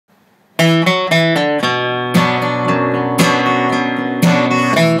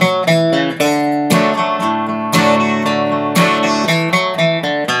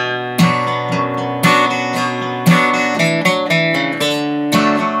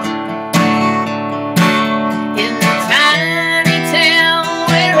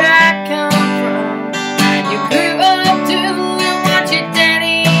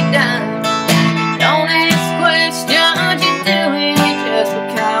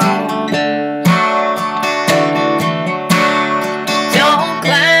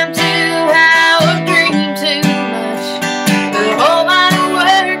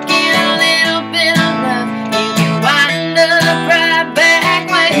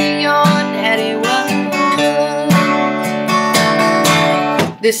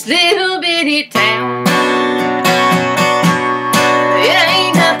this little bitty town. It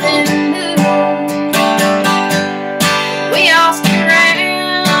ain't nothing new. We all stick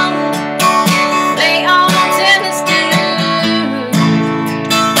around. They all tell us to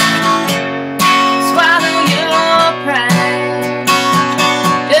swallow your pride,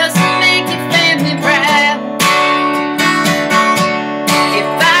 just to make your family proud. If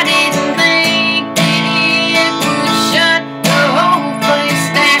I didn't think that it would shut the whole place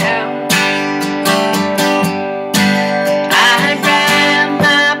down, I'd ride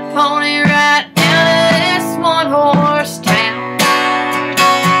my pony right out of this one-horse town.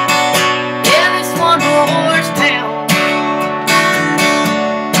 Yeah, this one-horse town.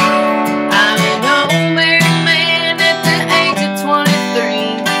 I'm an old married man at the age of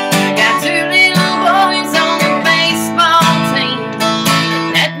 23. Got two little boys on the baseball team.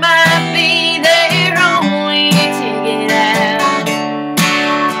 That might be their only ticket out.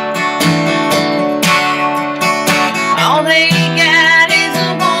 All they got is a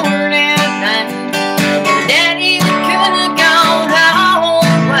worn-out night. And Daddy could have gone all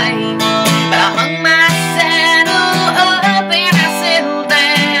the way, but I hung my saddle up and I settled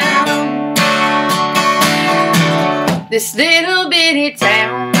down. This little bitty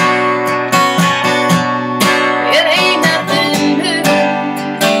town, it ain't nothing new.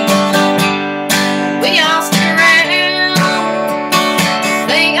 We all stick around.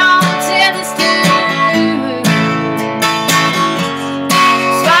 They all tell us to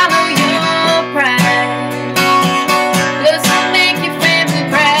swallow your pride, just to make your family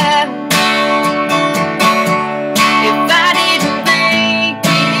proud. If I didn't think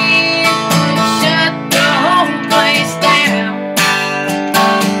it would shut the whole place down,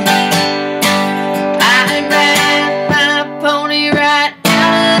 I'd ride my pony right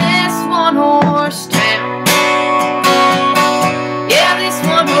out of this one-horse town. Yeah, this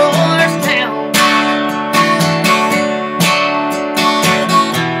one-horse town.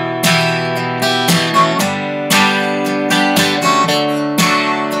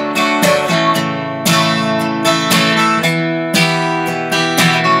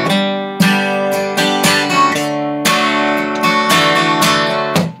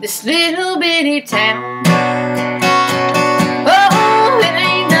 This little bitty town. Oh, it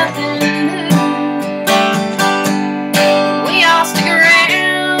ain't nothing new. We all stick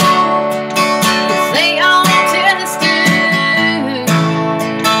around, 'cause they all tell us to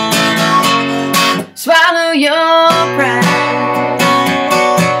swallow your pride.